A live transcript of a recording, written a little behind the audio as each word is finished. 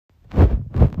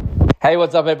Hey,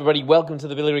 what's up, everybody? Welcome to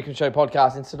the Billy Rickman Show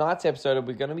podcast. In tonight's episode,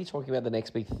 we're going to be talking about the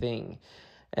next big thing.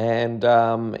 And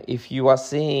if you are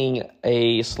seeing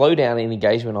a slowdown in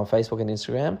engagement on Facebook and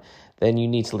Instagram, then you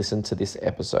need to listen to this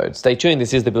episode. Stay tuned.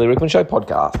 This is the Billy Rickman Show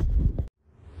podcast.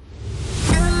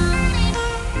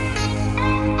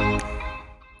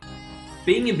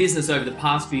 Being in business over the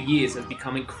past few years has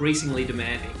become increasingly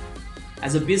demanding.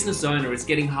 As a business owner, it's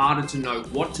getting harder to know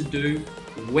what to do,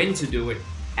 when to do it,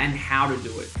 and how to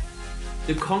do it.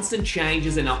 The constant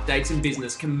changes and updates in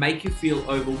business can make you feel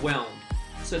overwhelmed.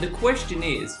 So the question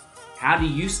is, how do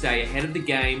you stay ahead of the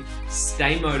game,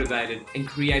 stay motivated, and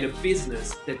create a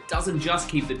business that doesn't just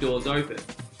keep the doors open,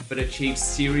 but achieves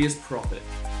serious profit?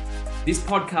 This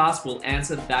podcast will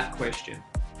answer that question.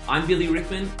 I'm Billy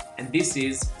Rickman, and this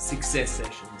is Success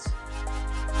Sessions.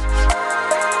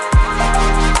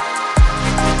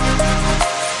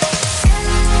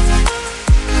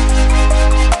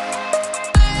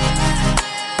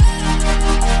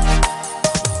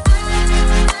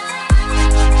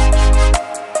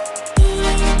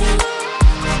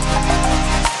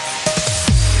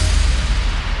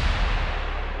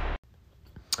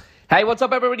 Hey, what's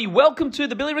up, everybody? Welcome to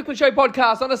the Billy Rickman Show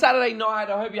podcast on a Saturday night.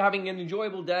 I hope you're having an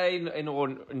enjoyable day or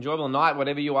enjoyable night,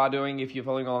 whatever you are doing, if you're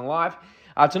following along live.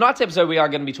 Tonight's episode, we are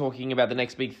going to be talking about the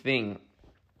next big thing.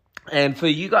 And for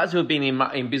you guys who have been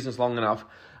in business long enough,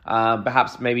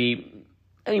 perhaps maybe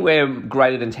anywhere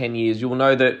greater than 10 years, you will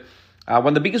know that one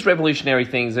of the biggest revolutionary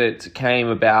things that came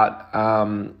about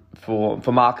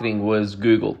for marketing was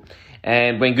Google.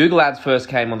 And when Google Ads first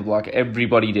came on the block,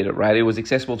 everybody did it, right? It was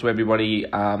accessible to everybody.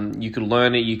 You could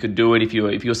learn it, you could do it. If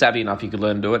you're savvy enough, you could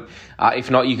learn to do it.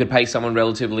 If not, you could pay someone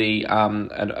relatively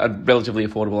a relatively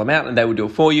affordable amount, and they would do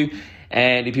it for you.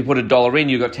 And if you put $1 in,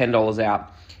 you got $10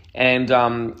 out. And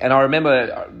I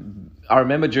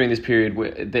remember during this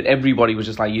period that everybody was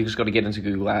just like, you just got to get into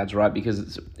Google Ads, right?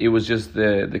 Because it was just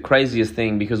the craziest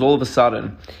thing. Because all of a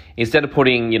sudden, instead of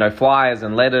putting flyers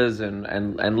and letters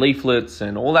and leaflets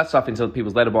and all that stuff into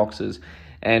people's letterboxes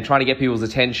and trying to get people's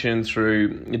attention through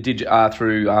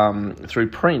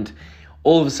print,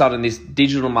 all of a sudden this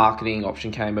digital marketing option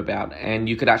came about, and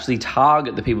you could actually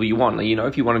target the people you want.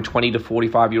 If you wanted 20 to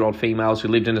 45-year-old females who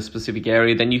lived in a specific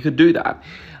area, then you could do that.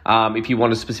 If you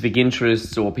wanted specific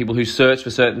interests or people who search for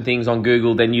certain things on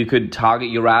Google, then you could target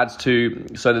your ads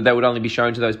so that they would only be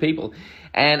shown to those people.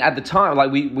 And at the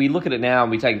time, we look at it now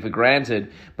and we take it for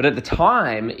granted, but at the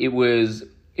time it was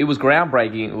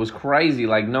groundbreaking. It was crazy.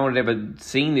 No one had ever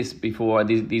seen this before,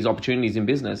 these opportunities in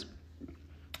business.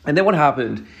 And then what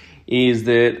happened is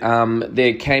that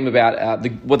there came about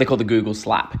what they call the Google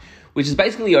slap, which is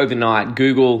basically overnight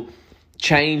Google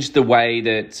changed the way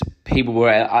that people were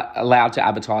allowed to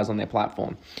advertise on their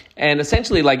platform. And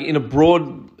essentially, in a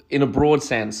broad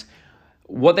sense,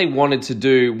 what they wanted to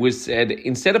do was said,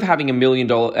 instead of having a million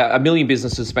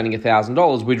businesses spending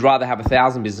 $1,000, we'd rather have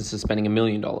 1,000 businesses spending $1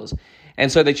 million.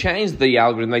 And so they changed the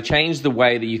algorithm. They changed the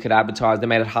way that you could advertise. They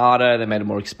made it harder. They made it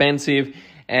more expensive.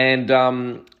 And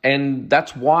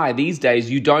that's why these days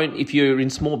if you're in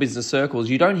small business circles,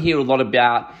 you don't hear a lot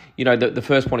about, the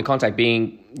first point of contact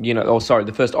being,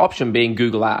 the first option being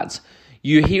Google Ads.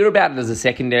 You hear about it as a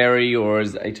secondary or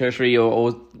as a tertiary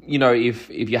or if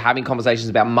you're having conversations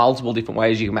about multiple different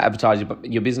ways you can advertise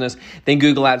your business, then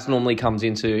Google Ads normally comes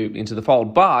into the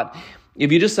fold. But if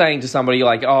you're just saying to somebody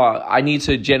I need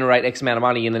to generate X amount of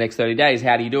money in the next 30 days,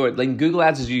 how do you do it? Then Google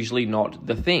Ads is usually not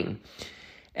the thing.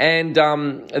 And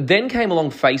then came along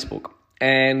Facebook.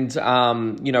 And,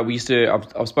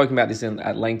 I've spoken about this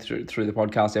at length through the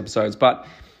podcast episodes, but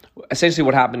essentially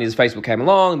what happened is Facebook came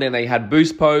along, then they had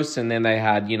boost posts, and then they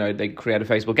had, they created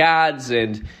Facebook ads,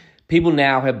 and people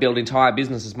now have built entire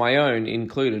businesses, my own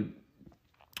included,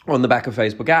 on the back of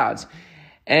Facebook ads.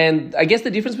 And I guess the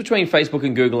difference between Facebook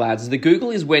and Google Ads is that Google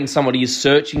is when somebody is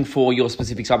searching for your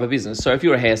specific type of business. So if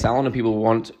you're a hair salon and people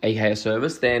want a hair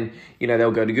service, then, they'll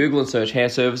go to Google and search hair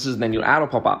services, and then your ad will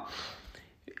pop up.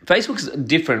 Facebook's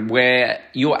different, where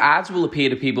your ads will appear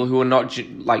to people who are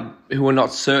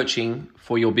not searching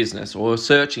for your business or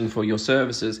searching for your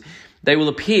services. They will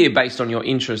appear based on your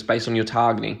interest, based on your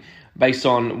targeting, based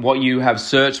on what you have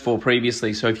searched for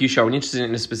previously. So if you show an interest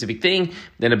in a specific thing,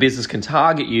 then a business can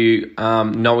target you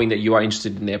knowing that you are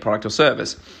interested in their product or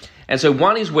service. And so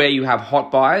one is where you have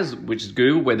hot buyers, which is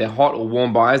Google, where they're hot or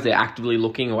warm buyers. They're actively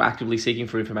looking or actively seeking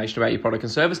for information about your product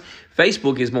and service.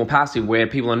 Facebook is more passive, where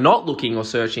people are not looking or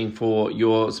searching for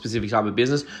your specific type of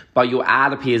business, but your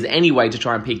ad appears anyway to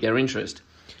try and pique their interest.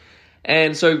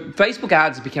 And so Facebook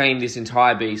ads became this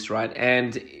entire beast, right?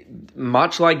 And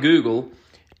much like Google,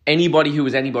 anybody who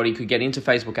was anybody could get into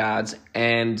Facebook ads,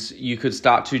 and you could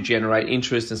start to generate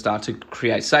interest and start to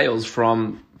create sales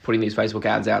from putting these Facebook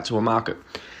ads out to a market.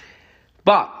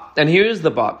 But, and here's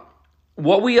the but,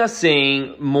 what we are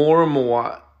seeing more and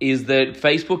more is that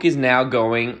Facebook is now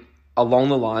going along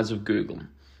the lines of Google,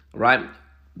 right?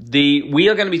 We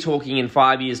are going to be talking in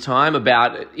 5 years' time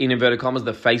about, in inverted commas,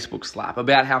 the Facebook slap,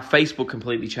 about how Facebook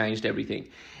completely changed everything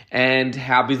and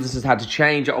how businesses had to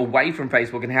change away from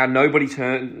Facebook and how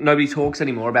nobody talks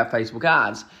anymore about Facebook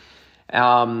ads.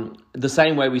 The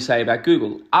same way we say about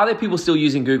Google. Are there people still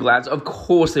using Google ads? Of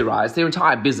course there are. It's their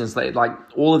entire business. Like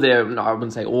all of their, no, I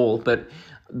wouldn't say all, but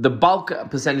the bulk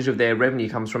percentage of their revenue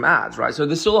comes from ads, right? So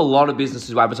there's still a lot of businesses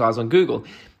who advertise on Google.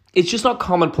 It's just not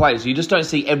commonplace. You just don't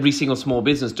see every single small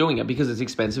business doing it because it's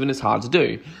expensive and it's hard to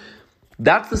do.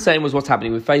 That's the same as what's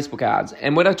happening with Facebook ads.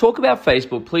 And when I talk about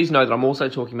Facebook, please know that I'm also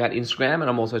talking about Instagram and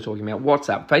I'm also talking about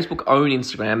WhatsApp. Facebook own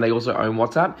Instagram. They also own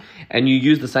WhatsApp. And you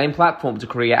use the same platform to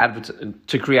create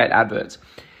adverts.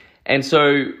 And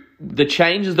so the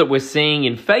changes that we're seeing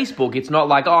in Facebook, it's not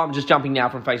like, oh, I'm just jumping now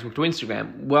from Facebook to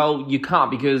Instagram. Well, you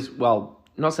can't because, well,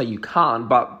 not say you can't,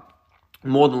 but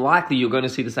more than likely you're going to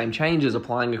see the same changes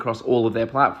applying across all of their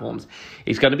platforms.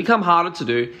 It's going to become harder to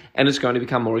do and it's going to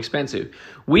become more expensive.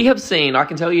 We have seen, I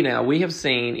can tell you now, we have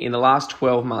seen in the last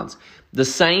 12 months, the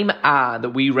same ad that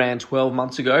we ran 12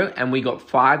 months ago and we got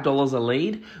 $5 a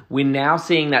lead, we're now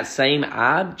seeing that same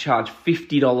ad charge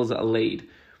 $50 a lead,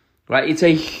 right? It's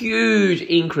a huge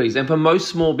increase. And for most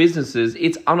small businesses,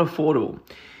 it's unaffordable.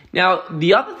 Now,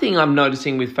 the other thing I'm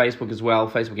noticing with Facebook as well,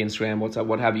 Facebook, Instagram, WhatsApp,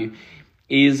 what have you,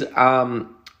 is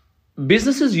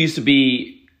businesses used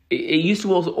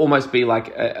to almost be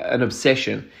like an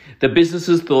obsession. The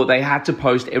businesses thought they had to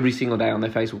post every single day on their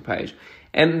Facebook page.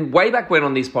 And way back when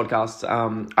on these podcasts,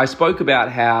 I spoke about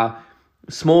how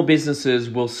small businesses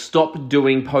will stop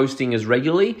doing posting as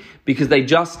regularly because they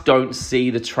just don't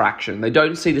see the traction. They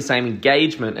don't see the same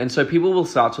engagement. And so people will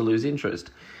start to lose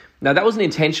interest. Now, that was an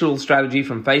intentional strategy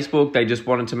from Facebook. They just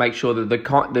wanted to make sure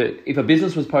that if a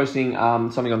business was posting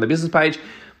something on the business page,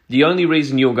 the only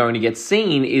reason you're going to get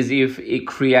seen is if it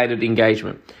created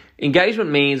engagement.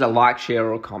 Engagement means a like, share,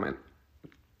 or a comment.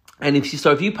 And if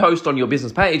you post on your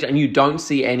business page and you don't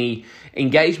see any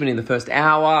engagement in the first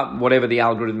hour, whatever the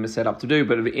algorithm is set up to do,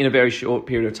 but in a very short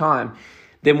period of time,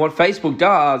 then what Facebook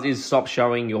does is stop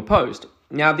showing your post.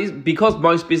 Now, because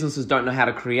most businesses don't know how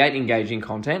to create engaging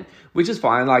content, which is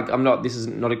fine. This is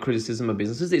not a criticism of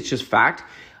businesses. It's just fact.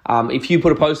 If you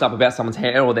put a post up about someone's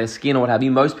hair or their skin or what have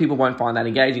you, most people won't find that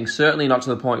engaging. Certainly not to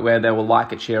the point where they will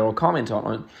like it, share, or comment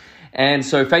on it. And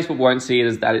so Facebook won't see it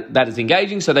as that is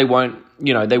engaging. So they won't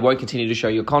continue to show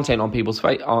your content on people's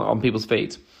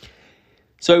feeds.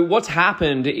 So what's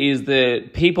happened is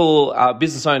that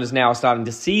business owners now are starting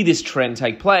to see this trend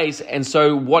take place. And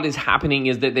so what is happening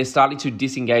is that they're starting to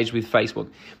disengage with Facebook.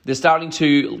 They're starting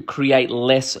to create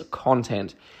less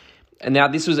content. And now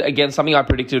this was, again, something I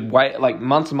predicted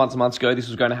months and months and months ago this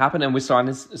was going to happen. And we're starting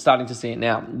to see it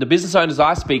now. The business owners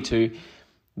I speak to,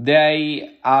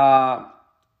 they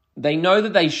know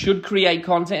that they should create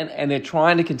content and they're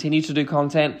trying to continue to do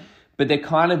content, but they're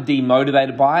kind of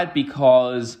demotivated by it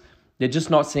because they're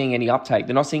just not seeing any uptake.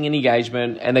 They're not seeing any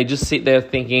engagement, and they just sit there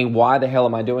thinking, why the hell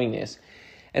am I doing this?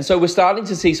 And so we're starting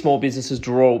to see small businesses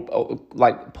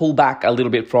pull back a little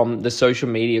bit from the social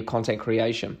media content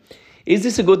creation. Is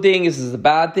this a good thing? Is this a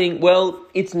bad thing? Well,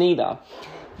 it's neither.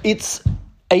 It's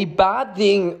a bad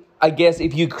thing, I guess,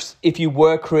 if you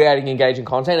were creating engaging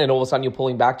content and all of a sudden you're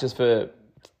pulling back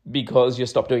because you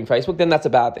stopped doing Facebook, then that's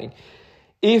a bad thing.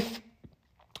 If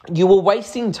you were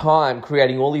wasting time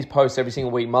creating all these posts every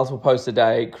single week, multiple posts a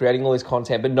day, creating all this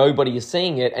content, but nobody is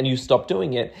seeing it and you stop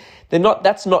doing it, then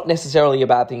that's not necessarily a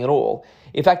bad thing at all.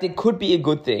 In fact, it could be a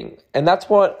good thing. And that's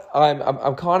what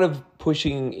I'm kind of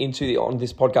pushing into on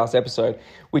this podcast episode,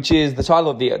 which is the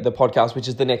title of the podcast, which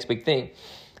is The Next Big Thing.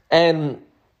 And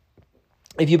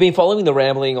if you've been following the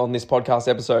rambling on this podcast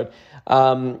episode,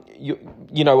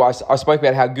 I spoke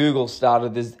about how Google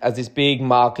started as this big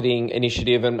marketing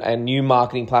initiative and new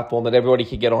marketing platform that everybody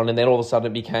could get on, and then all of a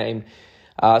sudden it became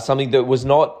something that was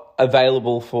not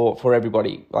available for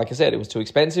everybody. Like I said, it was too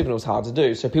expensive and it was hard to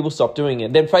do, so people stopped doing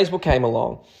it. Then Facebook came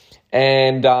along,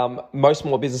 and most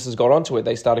small businesses got onto it.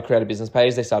 They started to create a business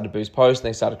page, they started to boost posts, and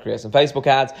they started to create some Facebook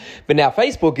ads. But now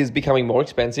Facebook is becoming more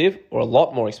expensive, or a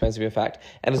lot more expensive in fact,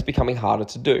 and it's becoming harder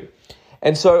to do.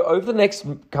 And so over the next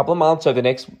couple of months,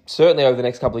 certainly over the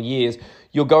next couple of years,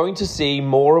 you're going to see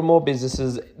more and more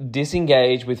businesses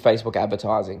disengage with Facebook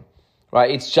advertising,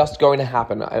 right? It's just going to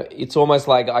happen. It's almost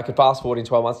like I could fast forward in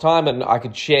 12 months' time and I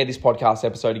could share this podcast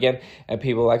episode again and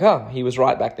people are like, oh, he was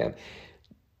right back then.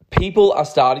 people are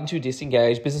starting to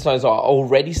disengage. Business owners are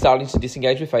already starting to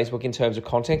disengage with Facebook in terms of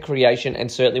content creation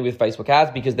and certainly with Facebook ads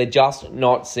because they're just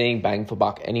not seeing bang for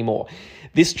buck anymore.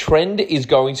 This trend is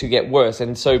going to get worse.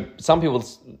 And so some people,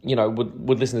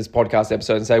 would listen to this podcast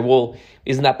episode and say, well,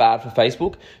 isn't that bad for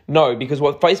Facebook? No, because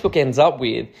what Facebook ends up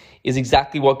with is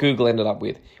exactly what Google ended up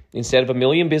with. Instead of 1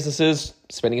 million businesses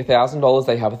spending $1,000,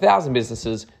 they have 1,000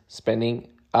 businesses spending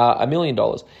 $1 million.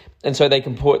 And so they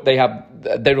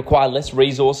require less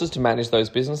resources to manage those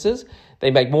businesses.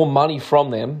 They make more money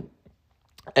from them.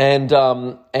 And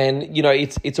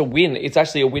it's a win. It's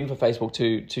actually a win for Facebook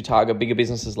to target bigger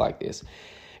businesses like this.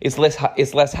 It's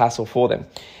less hassle for them.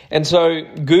 And so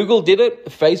Google did it,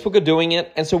 Facebook are doing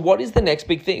it. And so what is the next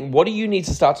big thing? What do you need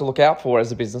to start to look out for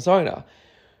as a business owner?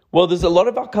 Well, there's a lot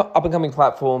of up and coming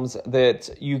platforms that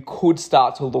you could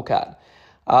start to look at.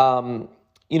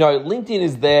 LinkedIn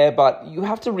is there, but you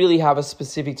have to really have a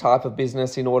specific type of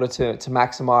business in order to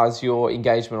maximize your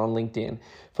engagement on LinkedIn.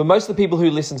 For most of the people who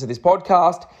listen to this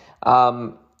podcast,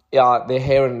 they're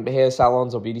hair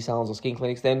salons or beauty salons or skin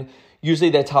clinics, then usually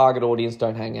their target audience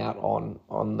don't hang out on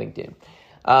LinkedIn.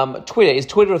 Twitter, is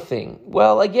Twitter a thing?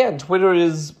 Well, again, Twitter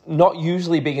is not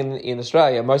usually big in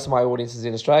Australia. Most of my audience is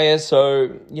in Australia, so,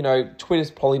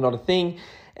 Twitter's probably not a thing.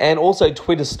 And also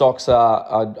Twitter stocks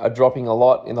are dropping a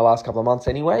lot in the last couple of months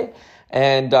anyway.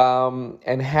 And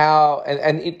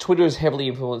Twitter is heavily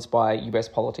influenced by US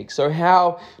politics. So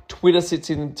how Twitter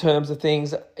sits in terms of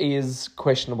things is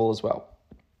questionable as well.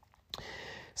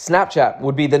 Snapchat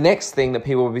would be the next thing that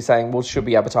people would be saying, well, should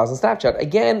be advertised on Snapchat.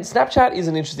 Again, Snapchat is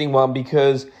an interesting one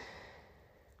because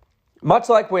much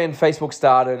like when Facebook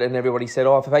started and everybody said,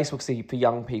 Facebook's for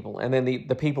young people. And then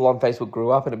the people on Facebook grew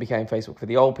up and it became Facebook for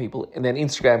the old people. And then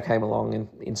Instagram came along and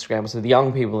Instagram was for the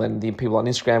young people. And the people on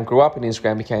Instagram grew up and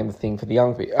Instagram became the thing for the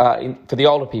young for the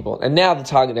older people. And now the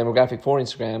target demographic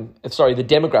the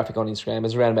demographic on Instagram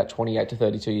is around about 28 to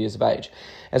 32 years of age.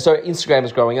 And so Instagram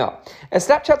is growing up. And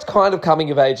Snapchat's kind of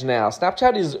coming of age now.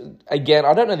 Snapchat is, again,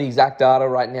 I don't know the exact data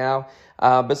right now,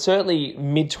 but certainly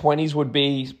mid-20s would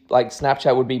be, like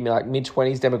Snapchat would be like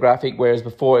mid-20s demographic, whereas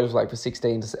before it was like for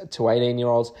 16 to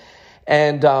 18-year-olds.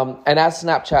 And as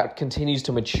Snapchat continues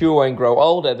to mature and grow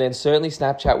older, then certainly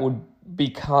Snapchat would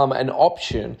become a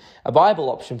viable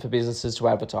option for businesses to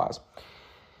advertise.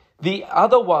 The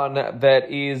other one that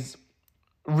is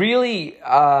really,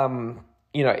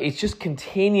 it's just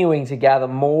continuing to gather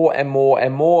more and more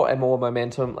and more and more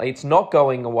momentum. It's not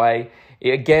going away.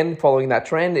 Again, following that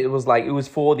trend, it was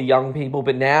for the young people,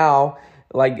 but now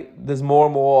there's more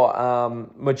and more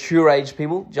mature age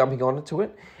people jumping onto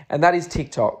it, and that is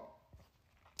TikTok.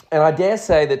 And I dare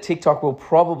say that TikTok will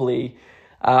probably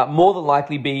more than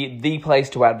likely be the place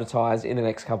to advertise in the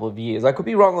next couple of years. I could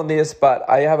be wrong on this, but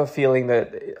I have a feeling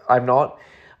that I'm not.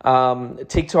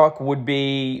 TikTok would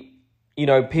be,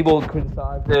 people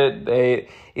criticize it.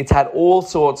 It's had all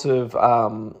sorts of,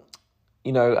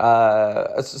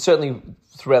 certainly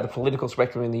throughout the political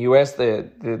spectrum in the US, the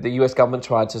US government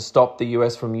tried to stop the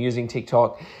US from using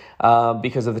TikTok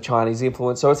because of the Chinese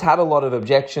influence. So it's had a lot of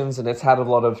objections and it's had a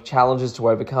lot of challenges to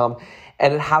overcome,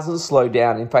 and it hasn't slowed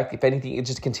down. In fact, if anything, it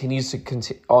just continues to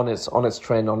on its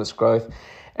trend, on its growth.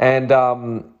 And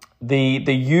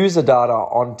the user data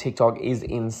on TikTok is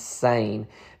insane.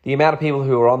 The amount of people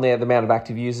who are on there, the amount of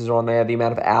active users are on there, the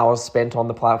amount of hours spent on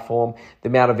the platform, the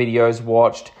amount of videos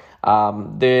watched,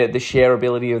 the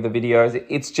shareability of the videos,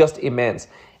 it's just immense.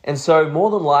 And so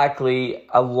more than likely,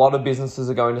 a lot of businesses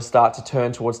are going to start to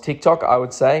turn towards TikTok, I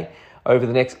would say, over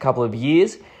the next couple of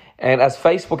years. And as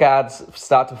Facebook ads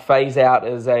start to phase out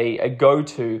as a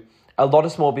go-to, a lot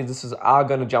of small businesses are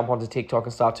going to jump onto TikTok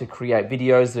and start to create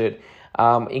videos that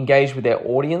engage with their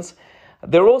audience.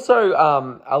 There are also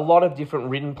a lot of different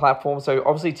written platforms. So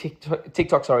obviously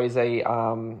TikTok is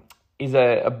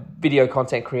a video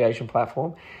content creation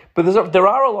platform, but there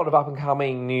are a lot of up and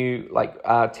coming new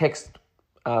text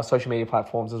social media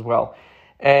platforms as well,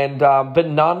 and but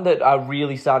none that are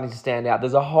really starting to stand out.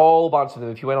 There's a whole bunch of them.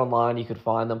 If you went online, you could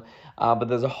find them, but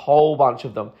there's a whole bunch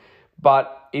of them.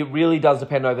 But it really does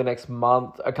depend over the next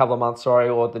couple of months,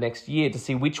 or the next year, to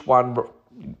see which one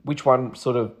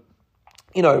sort of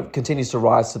continues to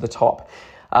rise to the top.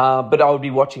 But I would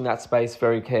be watching that space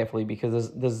very carefully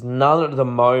because there's none at the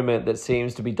moment that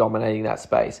seems to be dominating that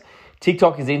space.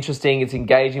 TikTok is interesting, it's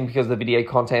engaging because of the video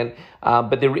content,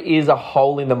 but there is a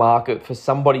hole in the market for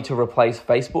somebody to replace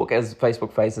Facebook as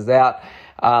Facebook phases out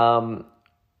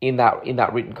in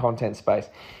that written content space.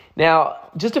 Now,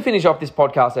 just to finish off this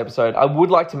podcast episode, I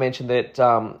would like to mention that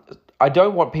I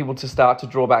don't want people to start to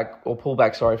draw back or pull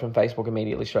back, from Facebook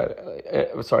immediately.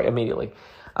 Immediately.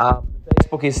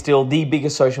 Facebook is still the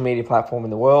biggest social media platform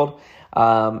in the world.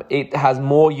 It has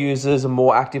more users and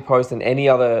more active posts than any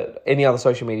other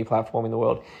social media platform in the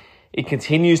world. It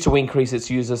continues to increase its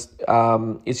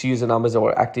user numbers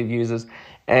or active users,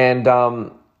 and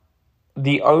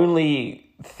the only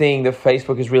thing that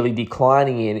Facebook is really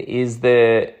declining in is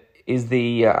the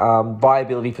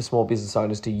viability for small business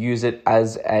owners to use it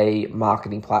as a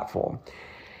marketing platform.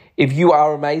 If you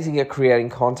are amazing at creating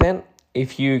content,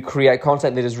 if you create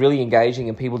content that is really engaging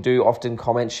and people do often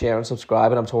comment, share, and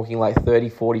subscribe, and I'm talking like 30,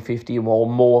 40, 50 or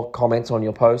more comments on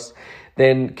your posts,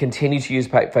 then continue to use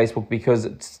Facebook because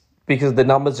the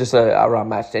numbers just are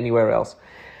unmatched anywhere else.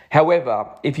 However,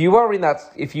 if you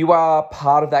are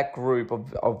part of that group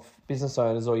of business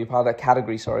owners, or you're part of that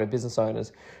category, of business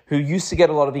owners who used to get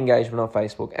a lot of engagement on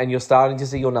Facebook, and you're starting to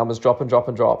see your numbers drop,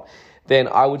 then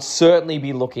I would certainly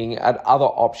be looking at other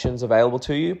options available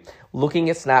to you, looking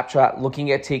at Snapchat,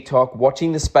 looking at TikTok,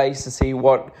 watching the space to see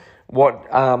what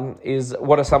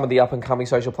are some of the up and coming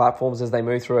social platforms as they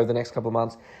move through over the next couple of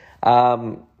months.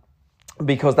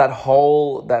 Because that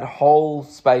whole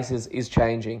space is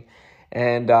changing.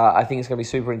 And I think it's going to be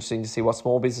super interesting to see what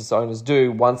small business owners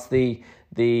do once the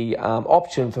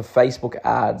option for Facebook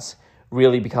ads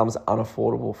really becomes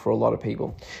unaffordable for a lot of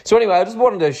people. So anyway, I just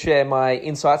wanted to share my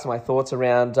insights and my thoughts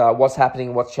around what's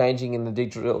happening, what's changing in the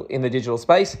digital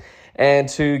space, and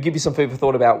to give you some food for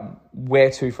thought about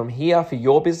where to from here for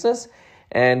your business,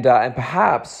 and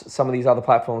perhaps some of these other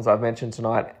platforms I've mentioned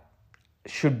tonight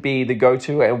should be the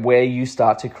go-to and where you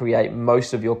start to create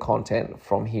most of your content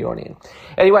from here on in.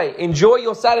 Anyway, enjoy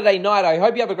your Saturday night. I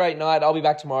hope you have a great night. I'll be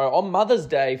back tomorrow on Mother's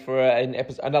Day for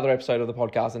another episode of the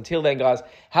podcast. Until then, guys,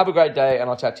 have a great day,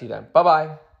 and I'll chat to you then.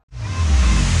 Bye-bye.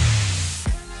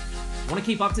 Want to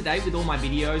keep up to date with all my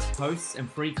videos, posts, and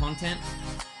free content?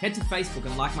 Head to Facebook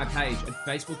and like my page at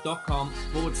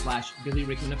facebook.com/Billy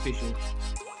Rickman Official.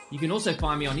 You can also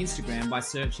find me on Instagram by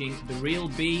searching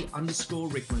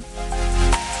 @TheRealB_Rickman.